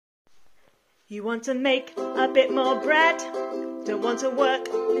You want to make a bit more bread, don't want to work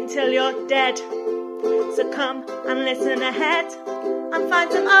until you're dead. So come and listen ahead and find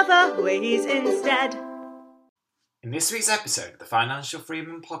some other ways instead. In this week's episode of the Financial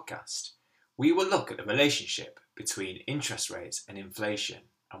Freedom Podcast, we will look at the relationship between interest rates and inflation,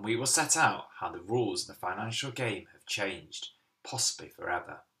 and we will set out how the rules of the financial game have changed, possibly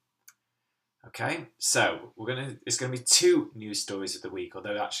forever. Okay, so it's going to be two news stories of the week,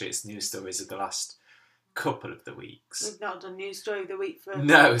 although actually it's news stories of the last couple of the weeks. We've not done news story of the week for...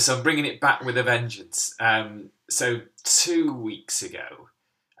 No, so I'm bringing it back with a vengeance. So 2 weeks ago,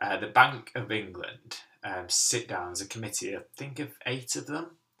 the Bank of England sit down as a committee, I think of 8 of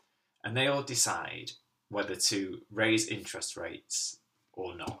them, and they all decide whether to raise interest rates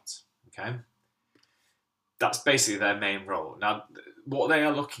or not. Okay? That's basically their main role. Now, what they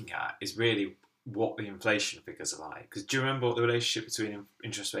are looking at is really what the inflation figures are like. Because do you remember what the relationship between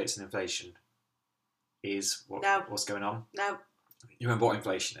interest rates and inflation is? What's going on? No. You remember what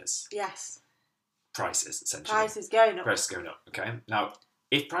inflation is? Yes. Prices, essentially. Prices going up. Prices going up, okay. Now,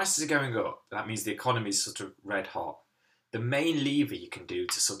 if prices are going up, that means the economy is sort of red hot. The main lever you can do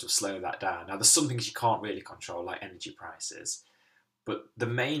to sort of slow that down. Now, there's some things you can't really control, like energy prices. But the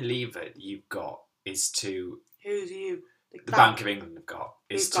main lever that you've got is to... Who's you? The Bank of England have got...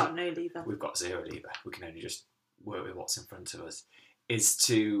 We've got no lever. We've got zero lever. We can only just work with what's in front of us. Is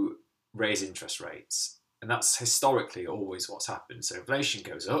to raise interest rates. And that's historically always what's happened. So inflation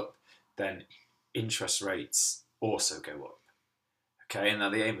goes up, then interest rates also go up. Okay, and now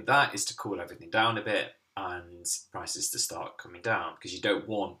the aim of that is to cool everything down a bit and prices to start coming down, because you don't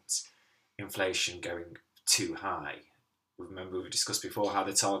want inflation going too high. Remember we've discussed before how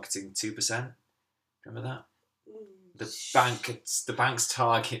they're targeting 2%? Remember that? The bank's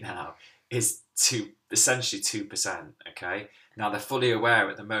target now is essentially 2%, okay? Now they're fully aware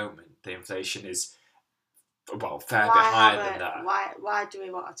at the moment the inflation is fair bit higher than that. Why do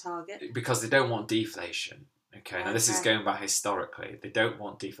we want a target? Because they don't want deflation. Okay, now this is going back historically. They don't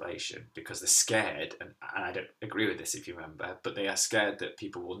want deflation because they're scared, and I don't agree with this if you remember, but they are scared that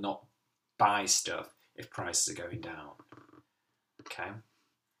people will not buy stuff if prices are going down. Okay?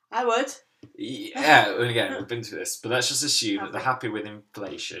 I would. Yeah, and again, we've been through this, but let's just assume that they're happy with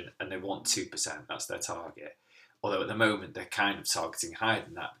inflation and they want 2%. That's their target. Although at the moment they're kind of targeting higher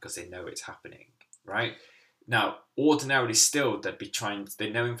than that because they know it's happening, right? Now, ordinarily still,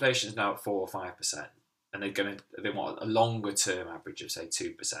 they know inflation is now at 4 or 5%. And they want a longer term average of say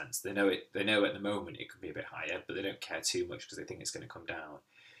 2%. So they know at the moment it could be a bit higher, but they don't care too much because they think it's going to come down.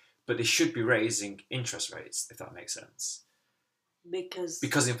 But they should be raising interest rates, if that makes sense.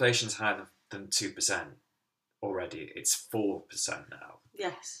 Because inflation's higher than 2% already. It's 4% now.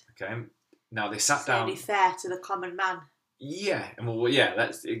 Yes. Okay. Now they sat down. It's only fair to the common man. Yeah, and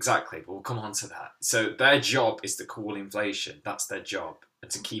that's exactly. But we'll come on to that. So their job is to cool inflation. That's their job, and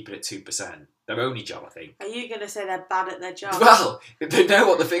to keep it at 2%. Their only job, I think. Are you going to say they're bad at their job? Well, they know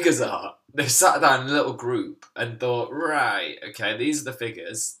what the figures are. They've sat down in a little group and thought, right, okay, these are the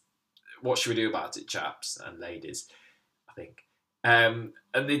figures. What should we do about it, chaps and ladies? I think. And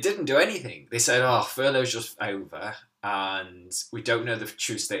they didn't do anything. They said, furlough's just over and we don't know the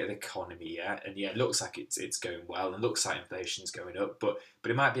true state of the economy yet. And yeah, it looks like it's going well and looks like inflation's going up, but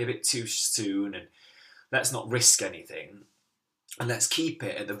it might be a bit too soon and let's not risk anything. And let's keep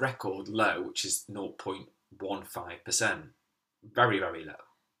it at the record low, which is 0.15%. Very, very low.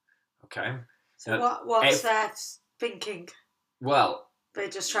 Okay? So what's their thinking? Well... They're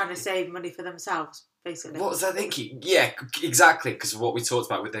just trying to save money for themselves, basically. What's their thinking? Yeah, exactly, because of what we talked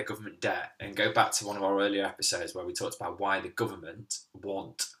about with their government debt. And go back to one of our earlier episodes where we talked about why the government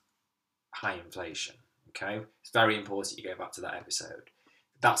want high inflation. Okay? It's very important you go back to that episode.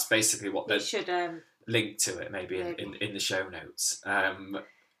 That's basically what they should... link to it maybe. In the show notes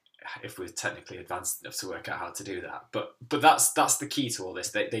if we're technically advanced enough to work out how to do that, but that's the key to all this.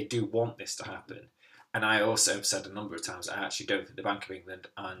 They do want this to happen, and I also have said a number of times I actually don't think the Bank of England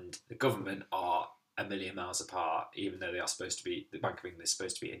and the government are a million miles apart, even though they are supposed to be. The Bank of England is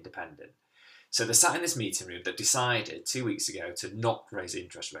supposed to be independent. So they sat in this meeting room that decided 2 weeks ago to not raise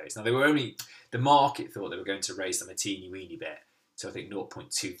interest rates. Now the market thought they were going to raise them a teeny weeny bit, so I think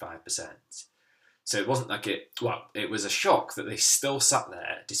 0.25%. So it wasn't like it was a shock that they still sat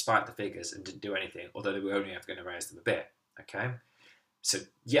there despite the figures and didn't do anything, although they were only ever going to raise them a bit, okay? So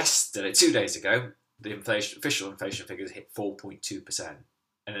 2 days ago, the official inflation figures hit 4.2%.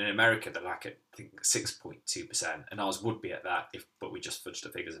 And in America, they're like at, I think, 6.2%. And ours would be at that, but we just fudged the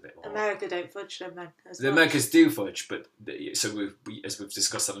figures a bit more. America don't fudge them then. The Americans do fudge, but so as we've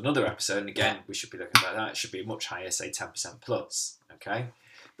discussed on another episode, and again, we should be looking at that, it should be much higher, say 10% plus, okay?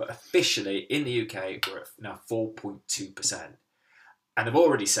 but officially in the UK we're at now 4.2%, and they've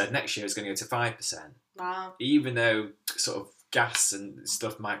already said next year it's going to go to 5%. Wow. Even though sort of gas and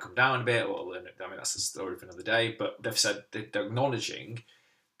stuff might come down a bit, or I mean that's a story for another day. But they've said they're acknowledging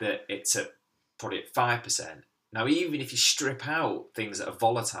that it's probably at 5%. Now, even if you strip out things that are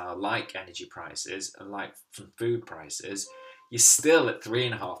volatile, like energy prices and like from food prices, you're still at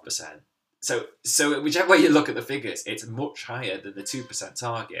 3.5%. So whichever way you look at the figures, it's much higher than the 2%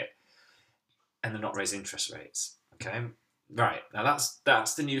 target, and they're not raising interest rates. Okay, right, now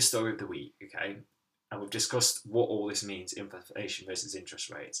that's the news story of the week. Okay, and we've discussed what all this means, inflation versus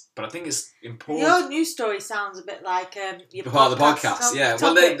interest rates. But I think it's important. Your news story sounds a bit like your part of the podcast. Yeah,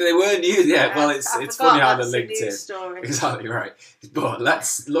 well, they were news. Yeah, well, it's funny how they're linked in. Story. Exactly right. But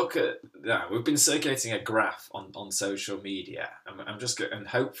let's look at. We've been circulating a graph on social media, and I'm just going, and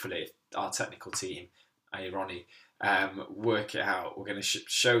hopefully our technical team, Ronnie, work it out. We're going to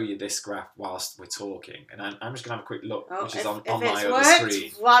show you this graph whilst we're talking, and I'm just going to have a quick look, which is on my other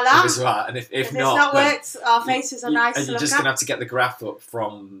screen. Voila. And if it's not, not worked, our faces are nice to look at. And you're just going to have to get the graph up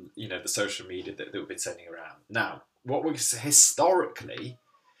from the social media that we've been sending around. Now, what we historically,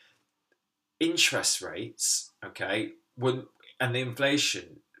 interest rates, okay, and the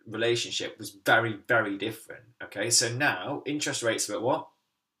inflation relationship was very, very different. Okay, so now interest rates are at what?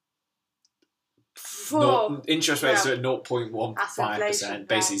 Interest rates are at 0.15%,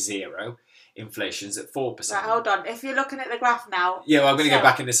 basically zero. Inflation's at 4%. Right, hold on. If you're looking at the graph now, yeah, well, I'm going to go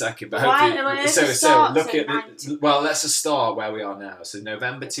back in a second, but hopefully, so look at let's just start where we are now. So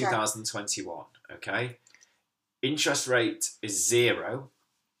November 2021. Okay, interest rate is 0,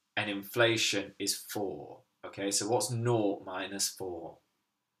 and inflation is 4. Okay, so what's 0 minus 4?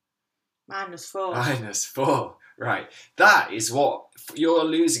 -4. -4. Right. That is what you're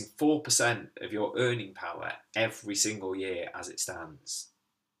losing 4% of your earning power every single year as it stands.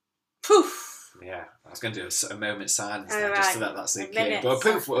 Poof. Yeah, I was going to do a moment's silence there, just to let that sink in. But a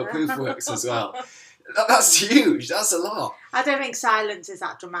poof works as well. That's huge. That's a lot. I don't think silence is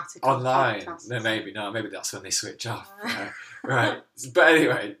that dramatic. Online. No, maybe that's when they switch off. Right. But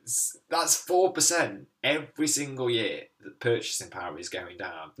anyway, that's 4% every single year that purchasing power is going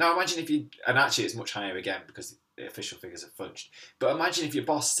down. Now imagine and actually it's much higher again because the official figures are fudged. But imagine if your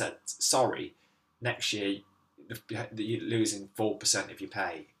boss said, sorry, next year you're losing 4% of your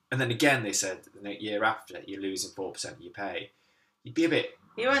pay. And then again they said the year after you're losing 4% of your pay. You'd be a bit...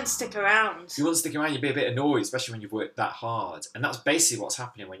 You won't stick around. You wouldn't stick around, you'd be a bit annoyed, especially when you've worked that hard. And that's basically what's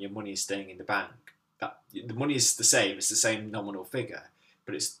happening when your money is staying in the bank. The money is the same, it's the same nominal figure,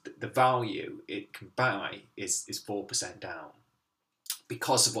 but it's the value it can buy is 4% down.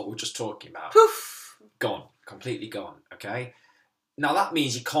 Because of what we were just talking about. Poof! Gone. Completely gone, okay? Now that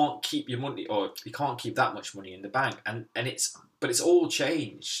means you can't keep your money, or you can't keep that much money in the bank. But it's all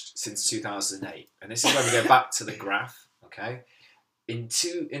changed since 2008. And this is when we go back to the graph, okay? In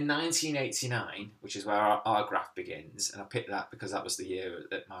 1989, which is where our graph begins, and I picked that because that was the year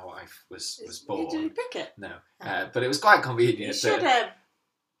that my wife was born. Did you pick it? No, but it was quite convenient. You should have.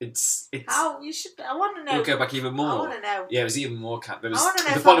 It's. How you should? I want to know. We'll go back even more. I want to know. Yeah, it was even more. I want to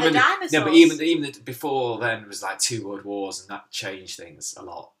know about the dinosaurs. No, but even before then was like 2 world wars, and that changed things a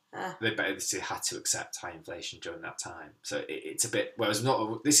lot. They basically had to accept high inflation during that time, so it's a bit. Whereas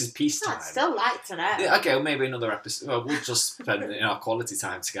this is peacetime. I'd still like to know. Yeah, okay, well, maybe another episode. Well, we'll just spend in our quality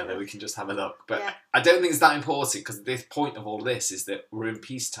time together. We can just have a look. But I don't think it's that important because the point of all this is that we're in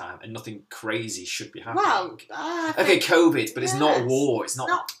peacetime and nothing crazy should be happening. Well, okay, COVID, but it's not a war. It's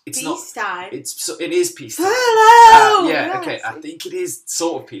not peacetime. It is peacetime. Hello. Okay. I think it is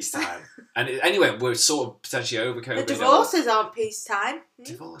sort of peacetime. And anyway, we're sort of potentially over COVID. The divorces aren't peacetime.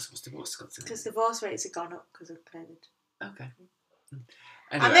 Divorce? What's divorce got to do? Because divorce rates have gone up because of COVID. Okay.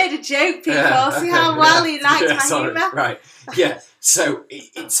 Anyway. I made a joke, people. See how well he liked my humour? Right. Yeah. So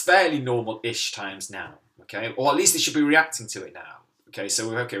it's fairly normal-ish times now. Okay. Or at least they should be reacting to it now. Okay. So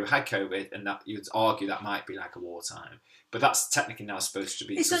we had COVID, and that you'd argue that might be like a wartime, but that's technically now supposed to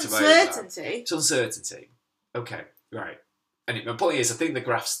be. It's uncertainty. It's uncertainty. Okay. Right. And my point is, I think the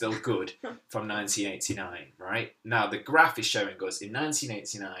graph's still good from 1989, right? Now, the graph is showing us in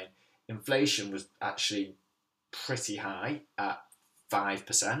 1989, inflation was actually pretty high at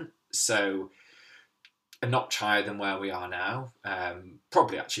 5%. So, a notch higher than where we are now.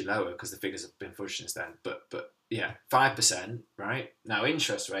 Probably actually lower because the figures have been fudged since then. But yeah, 5%, right? Now,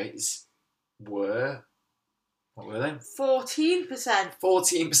 interest rates were... What were they? 14%.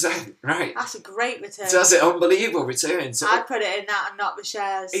 14%, right. That's a great return. So that's an unbelievable return. So I'd put it in that and not the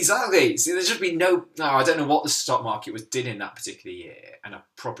shares. Exactly. See, there should be no... No, I don't know what the stock market did in that particular year, and I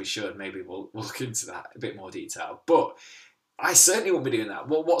probably should. Maybe we'll look into that in a bit more detail. But I certainly won't be doing that.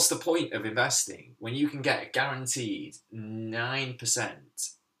 Well, what's the point of investing when you can get a guaranteed 9%?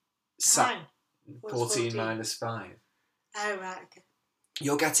 14 minus 5. Oh, right. Okay.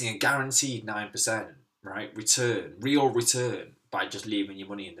 You're getting a guaranteed 9%, right? Real return by just leaving your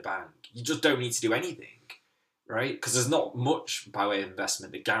money in the bank. You just don't need to do anything, right? Because there's not much by way of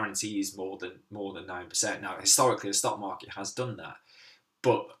investment that guarantees more than 9%. Now, historically, the stock market has done that,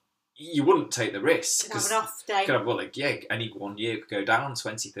 but you wouldn't take the risk. You can have an off day. Any one year could go down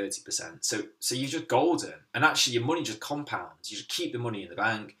 20, 30%. So you're just golden. And actually, your money just compounds. You just keep the money in the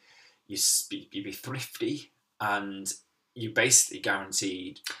bank. You be thrifty, and you basically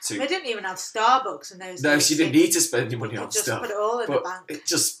guaranteed to. They didn't even have Starbucks in those days. No, so you didn't need to spend your money on just stuff. Put it all in the bank. It's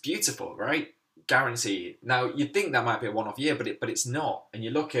just beautiful, right? Guaranteed. Now you'd think that might be a one-off year, but it's not. And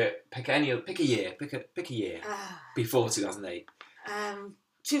you look at pick a year before 2008.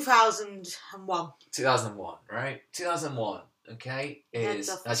 2001. 2001, right? 2001, okay, is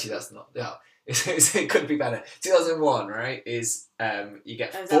actually that's not. No, it could be better. 2001, right? Is you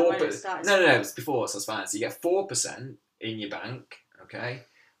get 4%. No, it's before, so it's fine. So you get 4% in your bank, okay,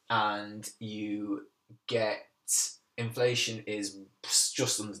 and you get inflation is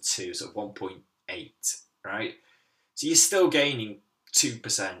just under 2, so 1.8, right? So you're still gaining 2%,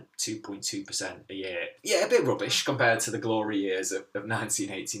 2.2% a year. Yeah, a bit rubbish compared to the glory years of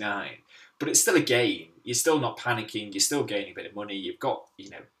 1989, but it's still a gain. You're still not panicking. You're still gaining a bit of money. You've got,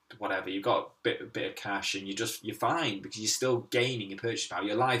 whatever. You've got a bit of cash, and you're fine because you're still gaining your purchase power.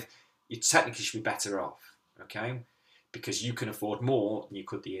 Your life, you technically should be better off, okay, because you can afford more than you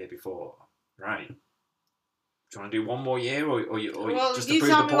could the year before, right? Do you want to do one more year, or just to prove the point? You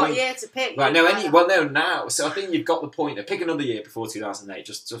tell me what year to pick. Right, no, now. So I think you've got the point. Pick another year before 2008,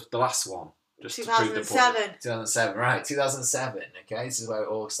 just the last one. Just 2007. To prove the point. 2007, right, 2007, okay, this is where it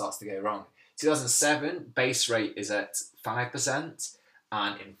all starts to go wrong. 2007, base rate is at 5%,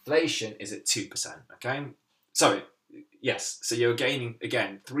 and inflation is at 2%, okay? Sorry, yes, so you're gaining,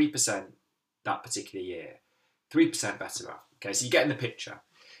 again, 3% that particular year. 3% better off, okay? So you're getting the picture.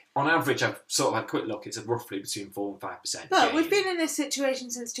 On average, I've sort of had a quick look, it's roughly between 4 and 5%. But we've been in this situation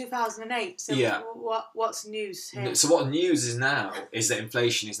since 2008, so yeah. What's news here? So what news is now is that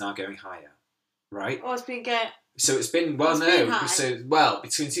inflation is now going higher, right? Oh, it's been getting... So it's been,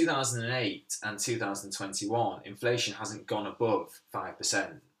 between 2008 and 2021, inflation hasn't gone above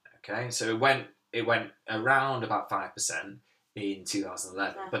 5%, okay? So it went around about 5% in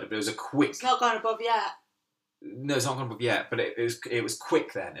 2011, but it was a quick... It's not gone above yet. No, it's not gone above yet, but it was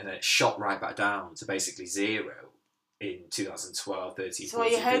quick then, and then it shot right back down to basically 0 in 2012, 13, so 14,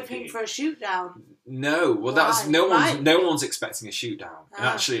 are you hoping 15. For a shoot down? No, well, that's no one's expecting a shoot down. And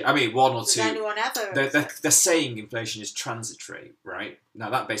actually, I mean, one or two. Anyone ever? They're saying inflation is transitory, right? Now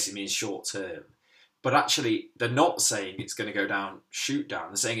that basically means short term, but actually they're not saying it's going to go down, shoot down.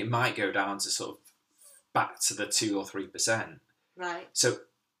 They're saying it might go down to sort of back to the 2 or 3%. Right. So.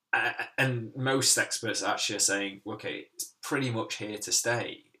 And most experts actually are saying, okay, it's pretty much here to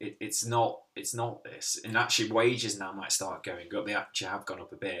stay. It's not this. And actually, wages now might start going up. They actually have gone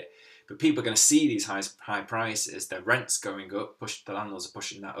up a bit. But people are going to see these high prices. Their rent's going up. The landlords are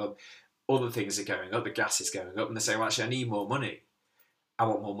pushing that up. Other things are going up. The gas is going up. And they say, well, actually, I need more money. I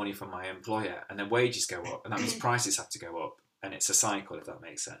want more money from my employer. And then wages go up. And that means prices have to go up. And it's a cycle, if that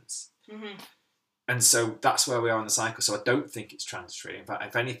makes sense. Mm-hmm. And so that's where we are in the cycle. So I don't think it's transitory. In fact,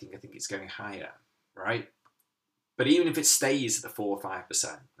 if anything, I think it's going higher, right? But even if it stays at the 4 or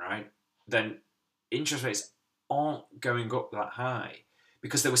 5%, right, then interest rates aren't going up that high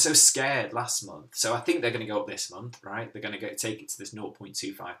because they were so scared last month. So I think they're going to go up this month, right? They're going to take it to this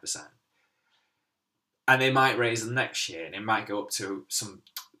 0.25%. And they might raise them next year, and it might go up to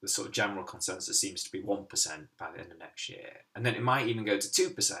the sort of general consensus seems to be 1% by the end of next year. And then it might even go to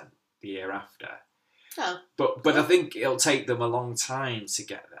 2% the year after. Oh. But I think it'll take them a long time to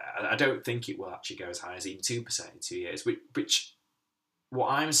get there. I don't think it will actually go as high as even 2% in 2 years, which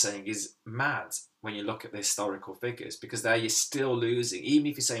what I'm saying is mad when you look at the historical figures, because there you're still losing, even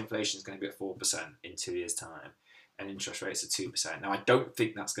if you say inflation is going to be at 4% in 2 years' time and interest rates at 2%. Now, I don't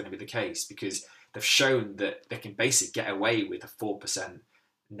think that's going to be the case because they've shown that they can basically get away with a 4%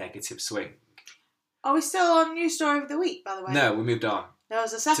 negative swing. Are we still on news story of the week, by the way? No, we moved on. There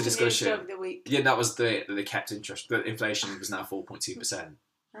was a second news story of the week. Yeah, that was the kept interest. The inflation was now 4.2%.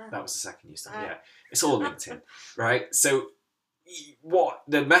 That was the second news story. Yeah, it's all linked in, right? So what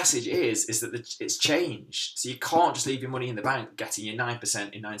the message is that it's changed. So you can't just leave your money in the bank getting your 9% in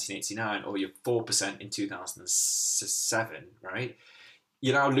 1989 or your 4% in 2007, right?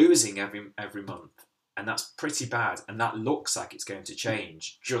 You're now losing every month, and that's pretty bad. And that looks like it's going to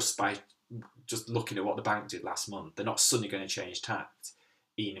change just by just looking at what the bank did last month, they're not suddenly going to change tact,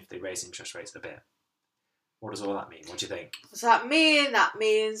 even if they raise interest rates a bit. What does all that mean? What do you think? What does that mean? That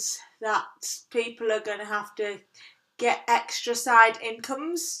means that people are going to have to get extra side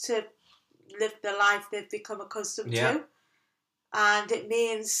incomes to live the life they've become accustomed to. And it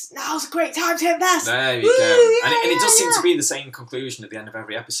means now's a great time to invest. There you go. And it does seem to be the same conclusion at the end of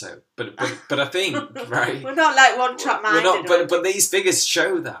every episode. But I think, right... We're not like one-track minded. But these figures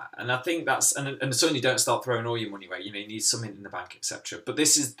show that. And I think that's... And certainly don't start throwing all your money away. You need something in the bank, etc. But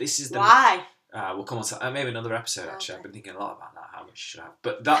this is the... Why? We'll come on to maybe another episode, actually. Okay. I've been thinking a lot about that, how much you should have.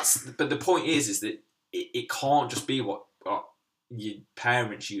 But the point is that it can't just be what your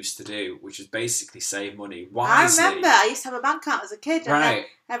parents used to do, which was basically save money wisely. I remember I used to have a bank account as a kid, and then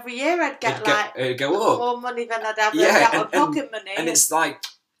every year I'd get it'd go up. More money than I'd ever get on pocket money. And it's like,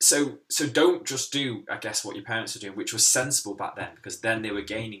 so don't just do, I guess, what your parents were doing, which was sensible back then, because then they were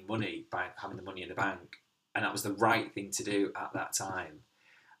gaining money by having the money in the bank, and that was the right thing to do at that time.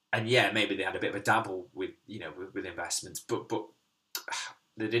 And yeah, maybe they had a bit of a dabble with with investments, but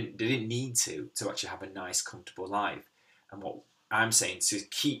they didn't need to actually have a nice, comfortable life. And what I'm saying, to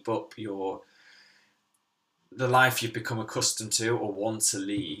keep up the life you've become accustomed to or want to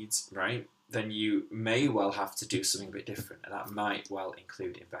lead, right? Then you may well have to do something a bit different, and that might well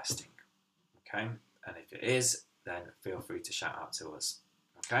include investing. Okay, and if it is, then feel free to shout out to us.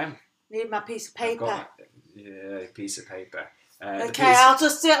 Okay. Need my piece of paper. Piece of paper. Okay, I'll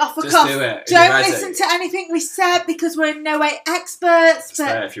just do it off the cuff. Do it. Don't listen to anything we said because we're in no way experts. It's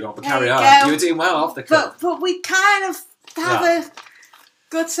there if you want, but carry on. You were doing well off the cuff. But we kind of have a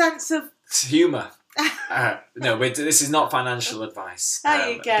good sense of humour. No, this is not financial advice.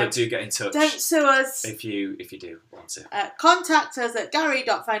 There you go. But do get in touch. Don't sue us. If you do want to. Contact us at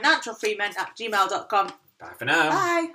gary.financialfreemen@gmail.com. Bye for now. Bye.